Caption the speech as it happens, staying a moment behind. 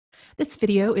This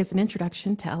video is an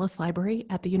introduction to Ellis Library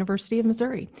at the University of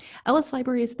Missouri. Ellis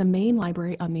Library is the main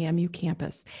library on the MU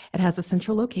campus. It has a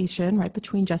central location right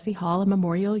between Jesse Hall and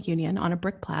Memorial Union on a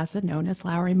brick plaza known as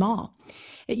Lowry Mall.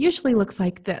 It usually looks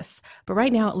like this, but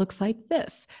right now it looks like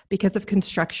this because of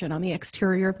construction on the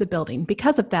exterior of the building.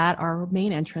 Because of that, our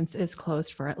main entrance is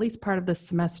closed for at least part of this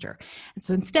semester. And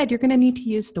so instead, you're going to need to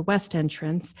use the west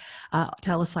entrance to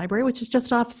Ellis Library, which is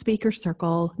just off Speaker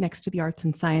Circle next to the Arts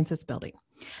and Sciences building.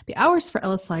 The hours for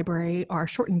Ellis Library are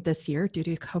shortened this year due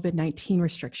to COVID-19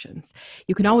 restrictions.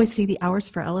 You can always see the hours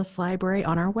for Ellis Library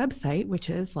on our website, which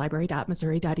is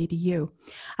library.missouri.edu.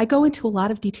 I go into a lot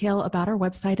of detail about our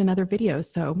website and other videos,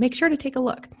 so make sure to take a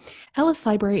look. Ellis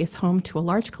Library is home to a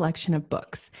large collection of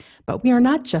books, but we are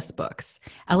not just books.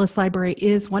 Ellis Library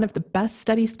is one of the best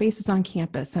study spaces on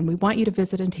campus, and we want you to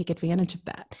visit and take advantage of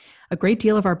that. A great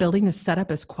deal of our building is set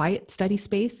up as quiet study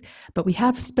space, but we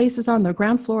have spaces on the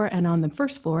ground floor and on the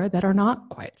first floor that are not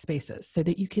quiet spaces so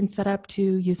that you can set up to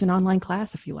use an online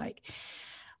class if you like.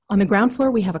 On the ground floor,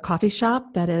 we have a coffee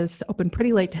shop that is open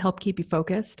pretty late to help keep you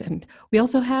focused, and we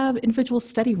also have individual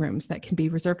study rooms that can be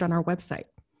reserved on our website.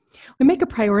 We make a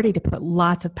priority to put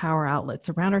lots of power outlets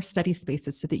around our study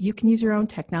spaces so that you can use your own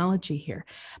technology here.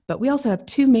 But we also have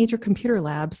two major computer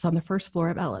labs on the first floor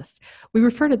of Ellis. We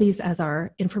refer to these as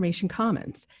our information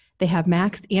commons. They have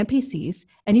Macs and PCs,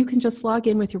 and you can just log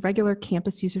in with your regular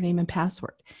campus username and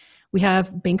password. We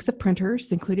have banks of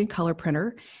printers, including color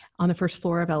printer, on the first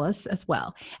floor of Ellis as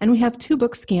well. And we have two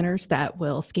book scanners that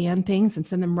will scan things and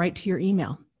send them right to your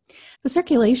email. The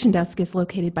circulation desk is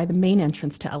located by the main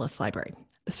entrance to Ellis Library.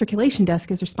 The circulation desk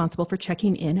is responsible for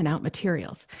checking in and out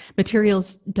materials.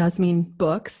 Materials does mean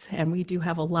books, and we do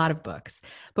have a lot of books.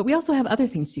 But we also have other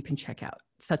things you can check out,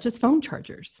 such as phone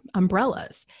chargers,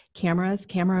 umbrellas, cameras,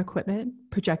 camera equipment,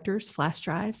 projectors, flash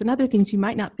drives, and other things you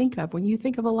might not think of when you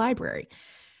think of a library.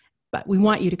 But we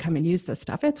want you to come and use this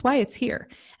stuff. It's why it's here.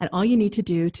 And all you need to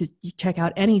do to check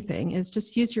out anything is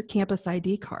just use your campus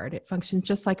ID card. It functions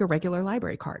just like a regular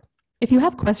library card. If you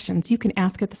have questions, you can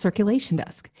ask at the circulation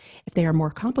desk. If they are more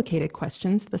complicated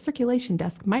questions, the circulation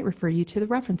desk might refer you to the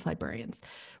reference librarians.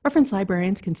 Reference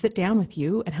librarians can sit down with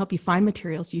you and help you find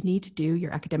materials you need to do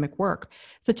your academic work,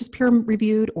 such as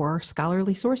peer-reviewed or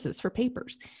scholarly sources for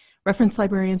papers. Reference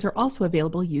librarians are also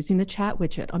available using the chat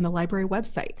widget on the library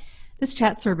website. This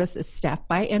chat service is staffed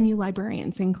by MU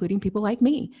librarians, including people like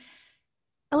me.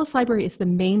 Ellis Library is the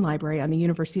main library on the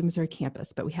University of Missouri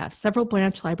campus, but we have several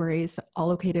branch libraries all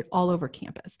located all over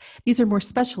campus. These are more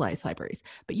specialized libraries,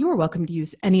 but you are welcome to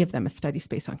use any of them as study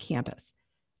space on campus.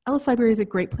 Ellis Library is a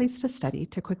great place to study,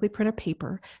 to quickly print a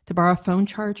paper, to borrow a phone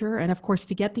charger, and of course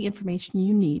to get the information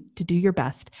you need to do your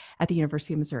best at the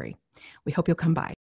University of Missouri. We hope you'll come by.